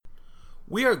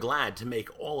We are glad to make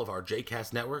all of our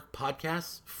JCast Network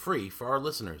podcasts free for our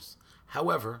listeners.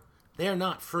 However, they are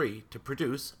not free to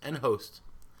produce and host.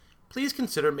 Please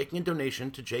consider making a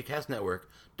donation to JCast Network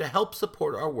to help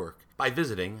support our work by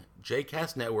visiting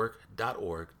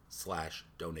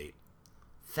jcastnetwork.org/donate.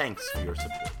 Thanks for your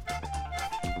support.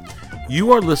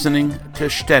 You are listening to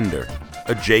Stender,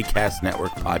 a JCast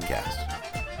Network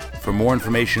podcast. For more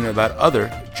information about other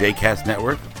JCast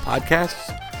Network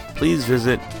podcasts, please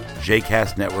visit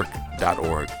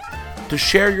jcastnetwork.org. To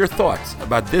share your thoughts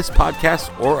about this podcast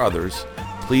or others,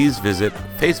 please visit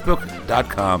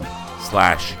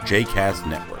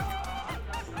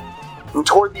facebook.com/jcastnetwork.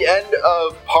 Toward the end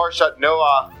of Parshat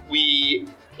Noah, we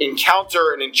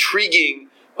encounter an intriguing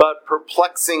but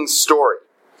perplexing story.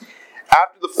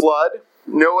 After the flood,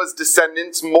 Noah's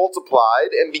descendants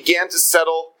multiplied and began to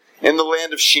settle in the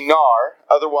land of Shinar,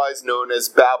 otherwise known as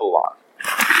Babylon.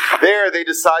 There, they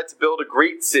decide to build a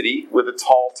great city with a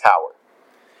tall tower.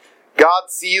 God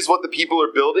sees what the people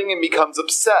are building and becomes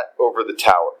upset over the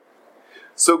tower.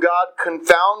 So God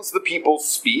confounds the people's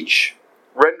speech,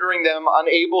 rendering them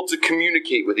unable to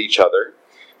communicate with each other,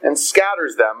 and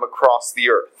scatters them across the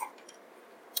earth.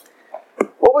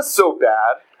 What was so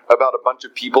bad about a bunch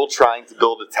of people trying to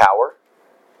build a tower?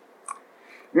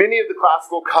 Many of the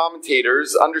classical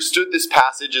commentators understood this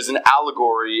passage as an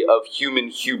allegory of human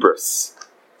hubris.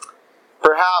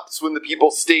 Perhaps when the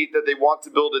people state that they want to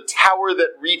build a tower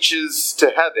that reaches to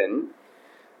heaven,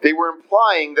 they were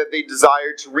implying that they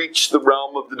desired to reach the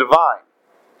realm of the divine,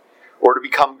 or to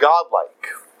become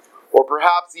godlike, or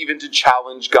perhaps even to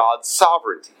challenge God's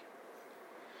sovereignty.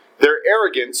 Their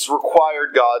arrogance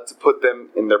required God to put them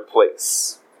in their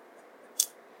place.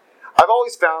 I've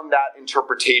always found that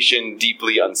interpretation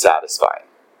deeply unsatisfying.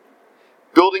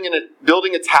 Building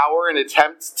a tower in an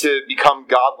attempt to become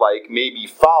godlike may be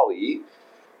folly,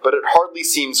 but it hardly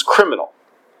seems criminal,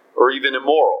 or even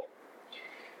immoral.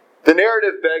 The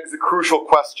narrative begs a crucial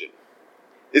question.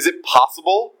 Is it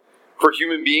possible for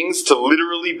human beings to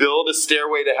literally build a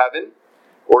stairway to heaven,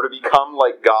 or to become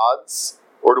like gods,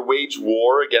 or to wage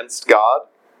war against God?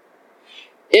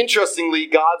 Interestingly,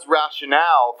 God's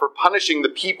rationale for punishing the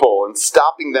people and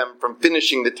stopping them from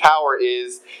finishing the tower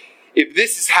is, if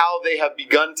this is how they have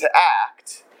begun to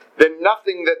act, then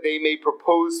nothing that they may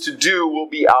propose to do will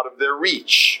be out of their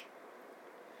reach.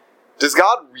 Does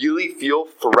God really feel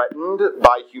threatened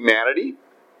by humanity?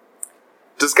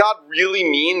 Does God really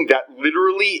mean that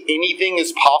literally anything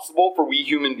is possible for we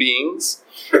human beings,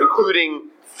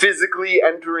 including physically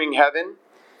entering heaven,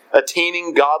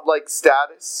 attaining godlike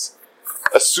status,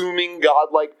 assuming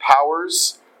godlike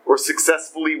powers, or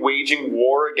successfully waging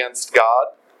war against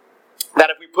God? That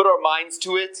if we put our minds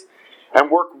to it and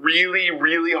work really,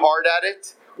 really hard at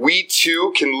it, we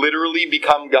too can literally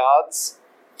become gods?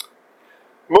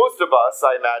 Most of us,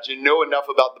 I imagine, know enough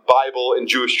about the Bible and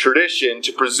Jewish tradition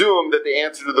to presume that the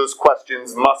answer to those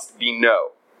questions must be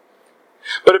no.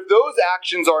 But if those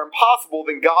actions are impossible,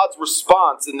 then God's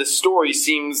response in this story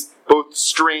seems both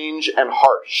strange and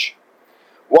harsh.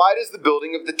 Why does the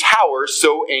building of the tower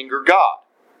so anger God?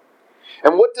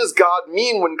 And what does God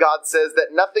mean when God says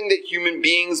that nothing that human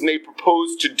beings may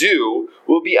propose to do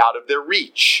will be out of their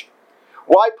reach?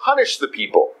 Why punish the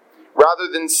people, rather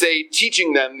than, say,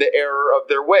 teaching them the error of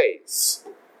their ways?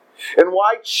 And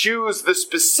why choose the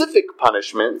specific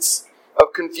punishments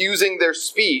of confusing their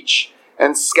speech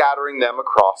and scattering them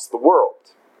across the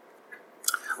world?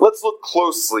 Let's look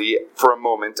closely for a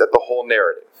moment at the whole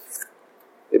narrative.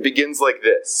 It begins like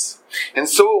this. And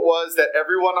so it was that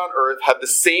everyone on earth had the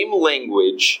same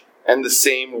language and the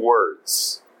same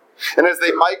words. And as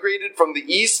they migrated from the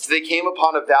east, they came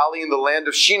upon a valley in the land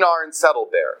of Shinar and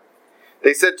settled there.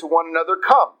 They said to one another,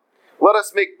 "Come, let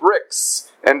us make bricks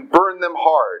and burn them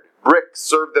hard. Brick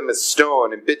serve them as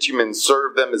stone, and bitumen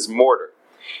serve them as mortar."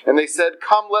 And they said,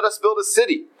 "Come, let us build a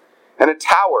city and a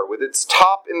tower with its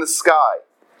top in the sky,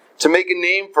 to make a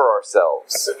name for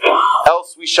ourselves,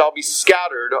 else we shall be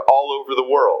scattered all over the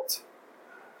world."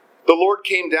 The Lord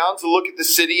came down to look at the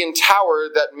city and tower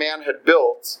that man had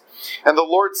built. And the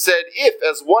Lord said, "If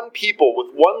as one people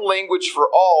with one language for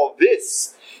all,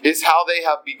 this is how they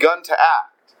have begun to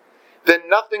act, then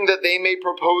nothing that they may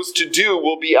propose to do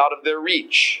will be out of their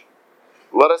reach.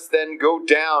 Let us then go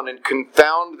down and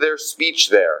confound their speech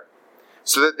there,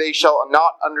 so that they shall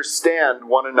not understand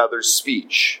one another's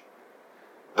speech."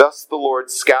 Thus the Lord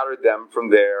scattered them from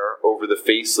there over the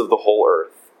face of the whole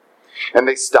earth, and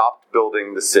they stopped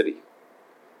building the city.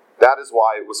 That is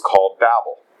why it was called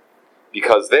Babel,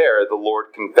 because there the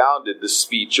Lord confounded the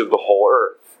speech of the whole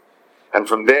earth, and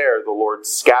from there the Lord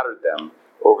scattered them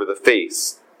over the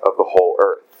face of the whole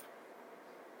earth.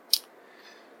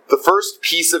 The first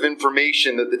piece of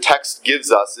information that the text gives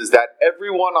us is that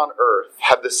everyone on earth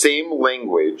had the same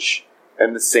language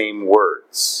and the same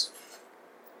words.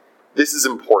 This is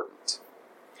important.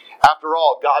 After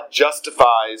all, God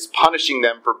justifies punishing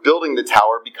them for building the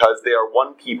tower because they are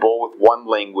one people with one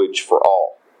language for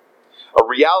all. A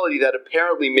reality that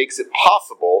apparently makes it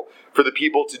possible for the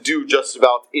people to do just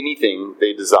about anything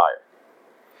they desire.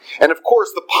 And of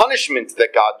course, the punishment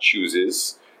that God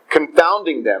chooses,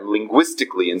 confounding them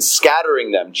linguistically and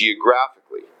scattering them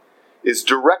geographically, is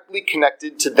directly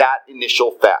connected to that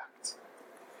initial fact.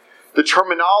 The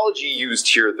terminology used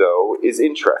here, though, is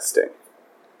interesting.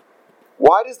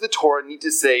 Why does the Torah need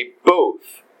to say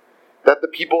both that the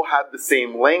people had the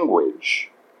same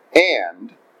language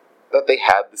and that they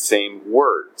had the same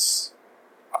words?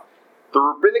 The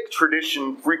rabbinic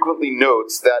tradition frequently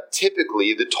notes that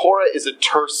typically the Torah is a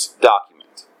terse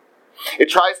document. It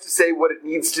tries to say what it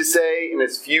needs to say in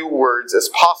as few words as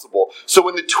possible. So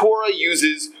when the Torah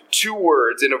uses 2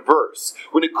 words in a verse,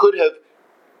 when it could have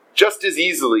just as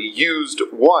easily used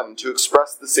one to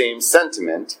express the same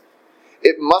sentiment,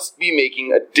 it must be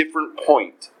making a different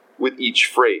point with each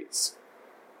phrase.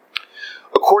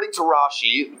 According to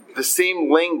Rashi, the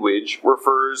same language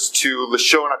refers to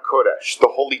Lashon HaKodesh,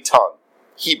 the Holy Tongue,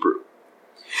 Hebrew.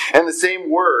 And the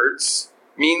same words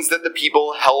means that the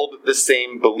people held the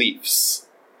same beliefs.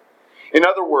 In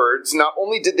other words, not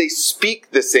only did they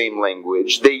speak the same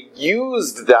language, they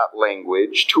used that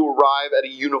language to arrive at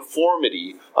a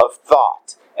uniformity of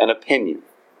thought and opinion.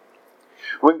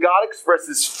 When God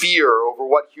expresses fear over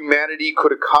what humanity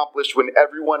could accomplish when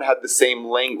everyone had the same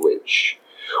language,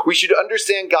 we should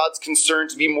understand God's concern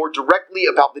to be more directly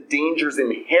about the dangers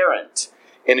inherent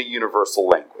in a universal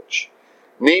language.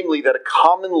 Namely, that a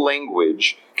common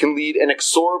language can lead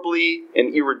inexorably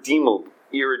and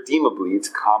irredeemably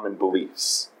to common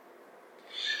beliefs.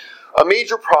 A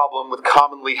major problem with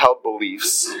commonly held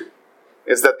beliefs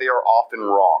is that they are often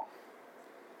wrong.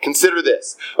 Consider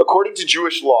this. According to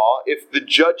Jewish law, if the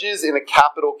judges in a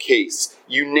capital case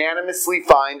unanimously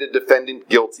find a defendant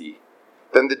guilty,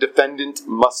 then the defendant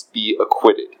must be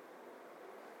acquitted.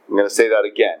 I'm going to say that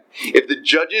again. If the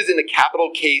judges in a capital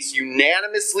case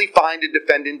unanimously find a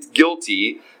defendant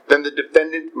guilty, then the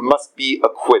defendant must be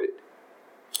acquitted.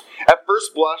 At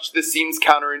first blush, this seems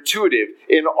counterintuitive.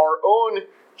 In our own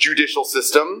judicial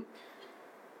system,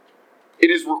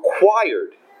 it is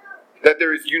required that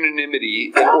there is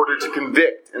unanimity in order to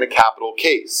convict in a capital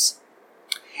case.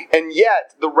 And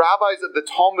yet, the rabbis of the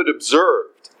Talmud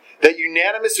observed that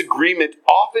unanimous agreement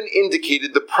often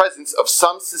indicated the presence of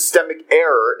some systemic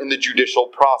error in the judicial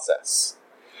process.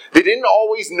 They didn't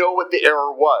always know what the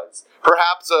error was.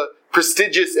 Perhaps a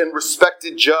prestigious and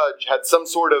respected judge had some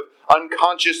sort of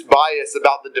unconscious bias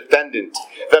about the defendant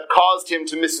that caused him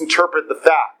to misinterpret the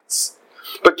facts.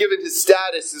 But given his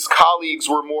status, his colleagues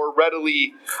were more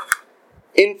readily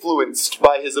influenced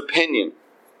by his opinion.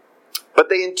 But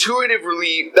they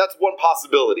intuitively, that's one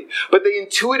possibility, but they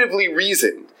intuitively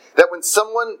reasoned that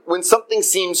when something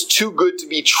seems too good to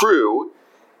be true,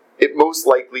 it most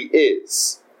likely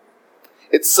is.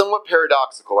 It's somewhat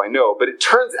paradoxical, I know, but it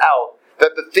turns out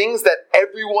that the things that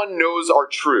everyone knows are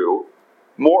true,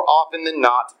 more often than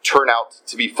not, turn out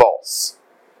to be false.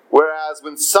 Whereas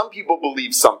when some people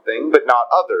believe something, but not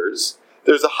others,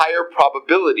 there's a higher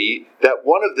probability that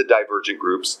one of the divergent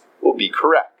groups will be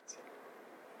correct.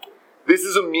 This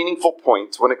is a meaningful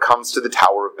point when it comes to the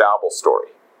Tower of Babel story.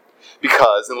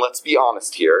 Because, and let's be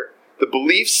honest here, the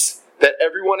beliefs that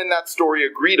everyone in that story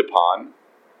agreed upon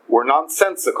were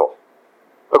nonsensical.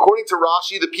 According to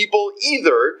Rashi, the people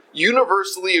either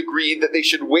universally agreed that they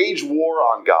should wage war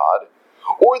on God,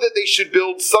 or that they should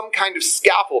build some kind of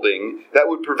scaffolding that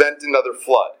would prevent another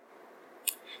flood.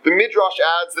 The Midrash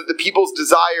adds that the people's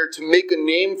desire to make a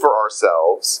name for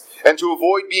ourselves and to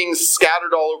avoid being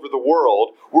scattered all over the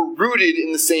world were rooted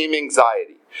in the same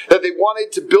anxiety. That they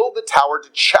wanted to build the tower to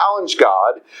challenge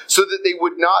God so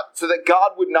that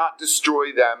God would not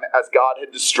destroy them as God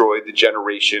had destroyed the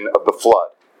generation of the flood.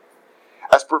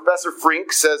 As Professor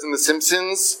Frink says in The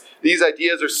Simpsons, these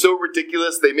ideas are so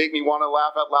ridiculous they make me want to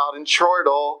laugh out loud in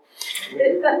chortle.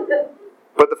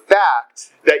 But the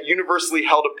fact that universally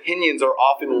held opinions are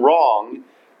often wrong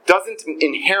doesn't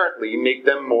inherently make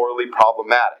them morally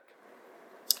problematic.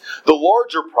 The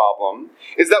larger problem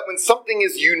is that when something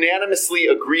is unanimously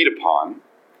agreed upon,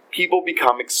 people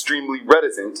become extremely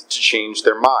reticent to change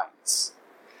their minds.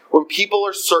 When people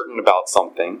are certain about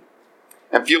something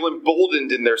and feel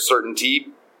emboldened in their certainty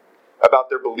about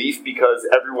their belief because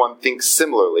everyone thinks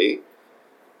similarly,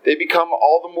 they become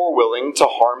all the more willing to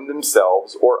harm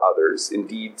themselves or others,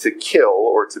 indeed to kill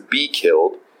or to be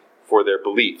killed for their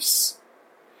beliefs.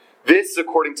 This,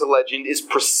 according to legend, is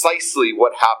precisely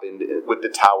what happened with the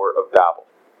Tower of Babel,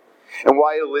 and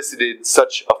why it elicited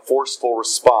such a forceful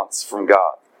response from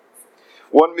God.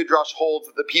 One midrash holds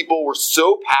that the people were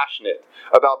so passionate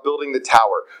about building the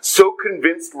tower, so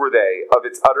convinced were they of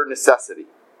its utter necessity,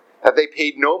 that they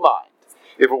paid no mind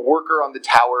if a worker on the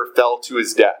tower fell to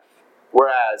his death,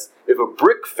 whereas if a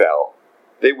brick fell,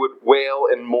 they would wail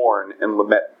and mourn and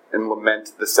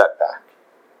lament the setback.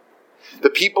 The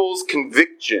people's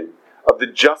conviction of the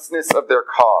justness of their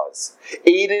cause,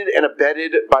 aided and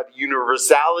abetted by the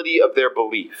universality of their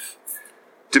belief,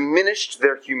 diminished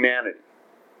their humanity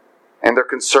and their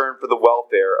concern for the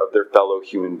welfare of their fellow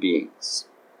human beings.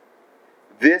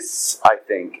 This, I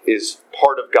think, is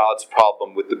part of God's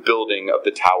problem with the building of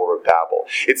the Tower of Babel.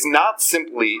 It's not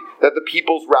simply that the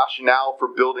people's rationale for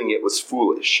building it was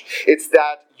foolish. It's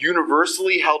that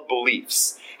universally held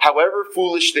beliefs, however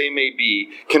foolish they may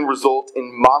be, can result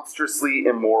in monstrously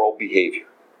immoral behavior.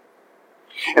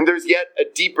 And there's yet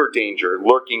a deeper danger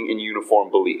lurking in uniform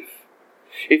belief.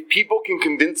 If people can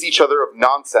convince each other of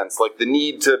nonsense like the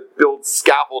need to build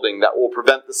scaffolding that will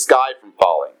prevent the sky from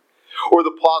falling, or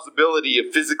the plausibility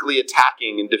of physically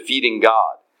attacking and defeating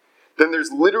God, then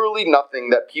there's literally nothing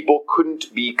that people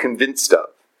couldn't be convinced of,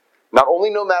 not only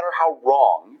no matter how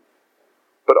wrong,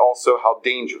 but also how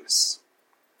dangerous.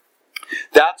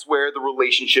 That's where the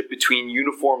relationship between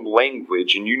uniform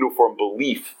language and uniform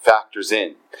belief factors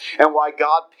in, and why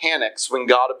God panics when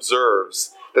God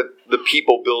observes the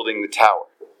people building the tower.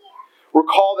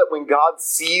 Recall that when God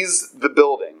sees the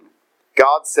building,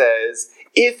 God says,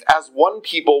 if as one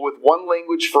people with one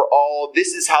language for all,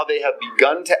 this is how they have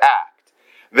begun to act,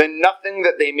 then nothing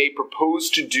that they may propose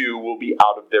to do will be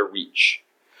out of their reach.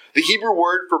 The Hebrew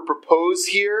word for propose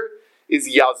here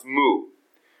is yazmu,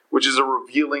 which is a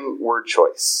revealing word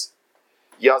choice.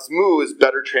 Yazmu is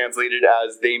better translated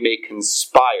as they may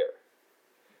conspire,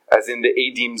 as in the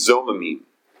Edim Zomamim,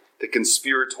 the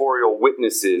conspiratorial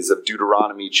witnesses of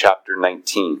Deuteronomy chapter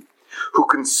 19, who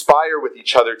conspire with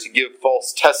each other to give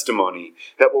false testimony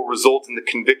that will result in the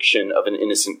conviction of an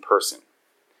innocent person.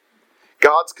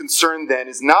 God's concern then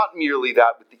is not merely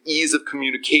that with the ease of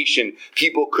communication,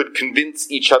 people could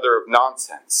convince each other of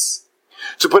nonsense.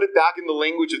 To put it back in the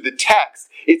language of the text,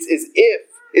 it's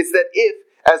that if,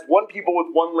 as one people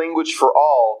with one language for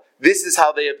all, this is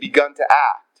how they have begun to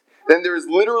act, then there is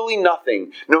literally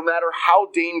nothing, no matter how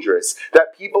dangerous,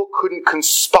 that people couldn't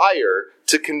conspire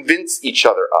to convince each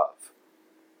other of.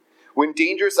 When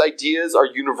dangerous ideas are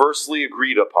universally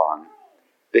agreed upon,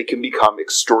 they can become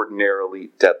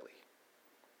extraordinarily deadly.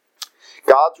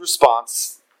 God's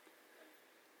response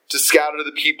to scatter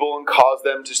the people and cause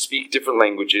them to speak different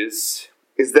languages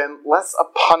is then less a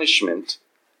punishment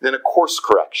than a course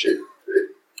correction.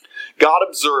 God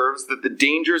observes that the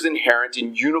dangers inherent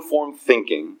in uniform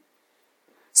thinking,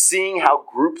 seeing how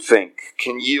groupthink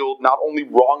can yield not only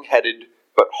wrong-headed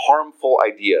but harmful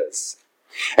ideas,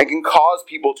 and can cause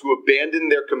people to abandon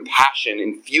their compassion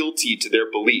and fealty to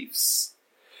their beliefs,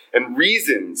 and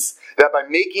reasons that by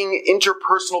making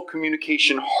interpersonal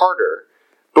communication harder,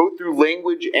 both through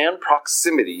language and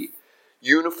proximity,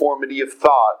 uniformity of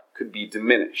thought could be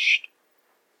diminished.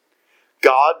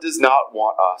 God does not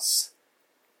want us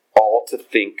all to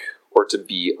think or to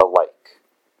be alike.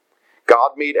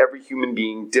 God made every human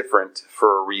being different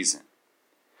for a reason,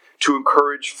 to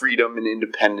encourage freedom and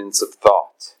independence of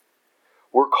thought.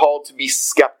 We're called to be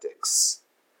skeptics,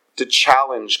 to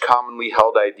challenge commonly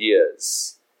held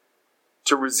ideas,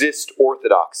 to resist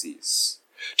orthodoxies,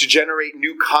 to generate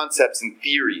new concepts and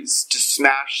theories, to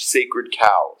smash sacred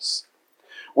cows.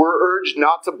 We're urged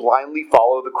not to blindly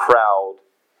follow the crowd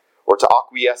or to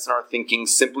acquiesce in our thinking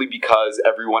simply because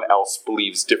everyone else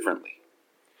believes differently.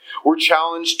 We're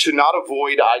challenged to not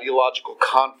avoid ideological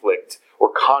conflict or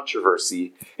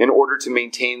controversy in order to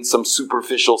maintain some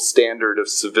superficial standard of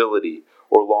civility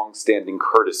or long-standing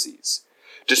courtesies,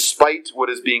 despite what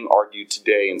is being argued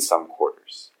today in some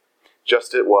quarters,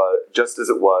 just as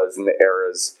it was in the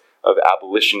eras of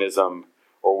abolitionism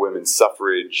or women's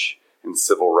suffrage and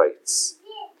civil rights.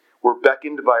 We're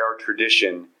beckoned by our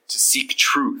tradition to seek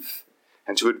truth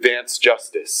and to advance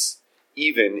justice,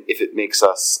 even if it makes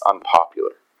us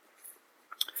unpopular.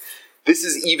 This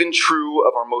is even true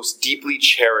of our most deeply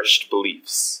cherished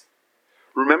beliefs.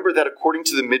 Remember that according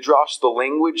to the Midrash, the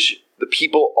language the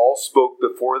people all spoke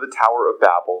before the Tower of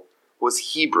Babel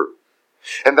was Hebrew,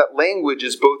 and that language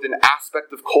is both an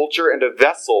aspect of culture and a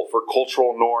vessel for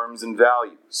cultural norms and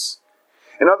values.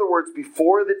 In other words,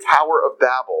 before the Tower of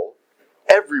Babel,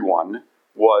 everyone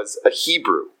was a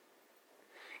Hebrew.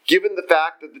 Given the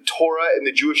fact that the Torah and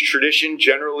the Jewish tradition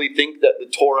generally think that the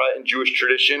Torah and Jewish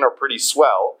tradition are pretty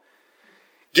swell,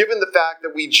 Given the fact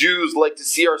that we Jews like to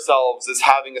see ourselves as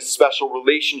having a special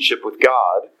relationship with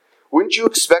God, wouldn't you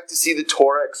expect to see the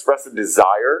Torah express a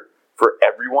desire for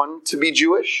everyone to be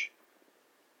Jewish?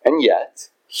 And yet,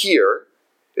 here,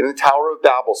 in the Tower of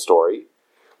Babel story,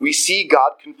 we see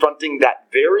God confronting that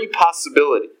very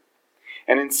possibility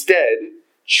and instead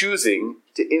choosing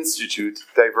to institute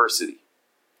diversity.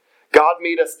 God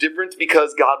made us different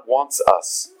because God wants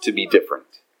us to be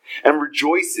different and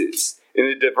rejoices in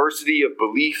the diversity of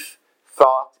belief,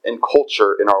 thought, and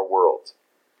culture in our world.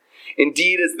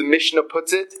 Indeed, as the Mishnah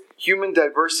puts it, human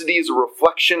diversity is a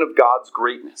reflection of God's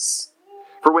greatness.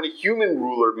 For when a human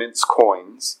ruler mints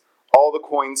coins, all the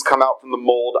coins come out from the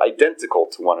mold identical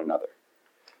to one another.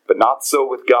 But not so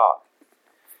with God.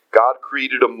 God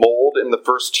created a mold in the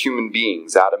first human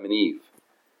beings, Adam and Eve.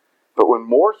 But when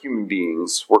more human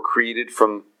beings were created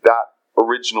from that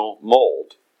original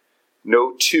mold,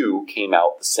 no two came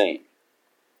out the same.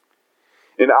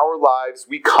 In our lives,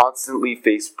 we constantly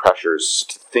face pressures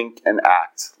to think and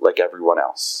act like everyone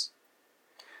else.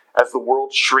 As the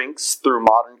world shrinks through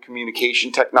modern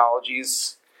communication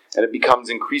technologies, and it becomes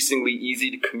increasingly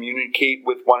easy to communicate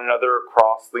with one another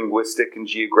across linguistic and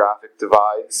geographic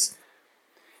divides,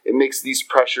 it makes these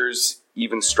pressures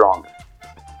even stronger.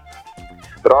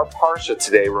 But our Parsha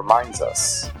today reminds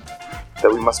us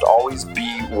that we must always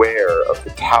beware of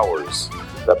the towers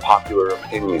that popular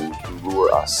opinion can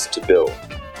lure us to build.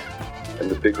 And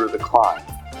the bigger the climb,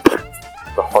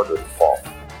 the harder the fall.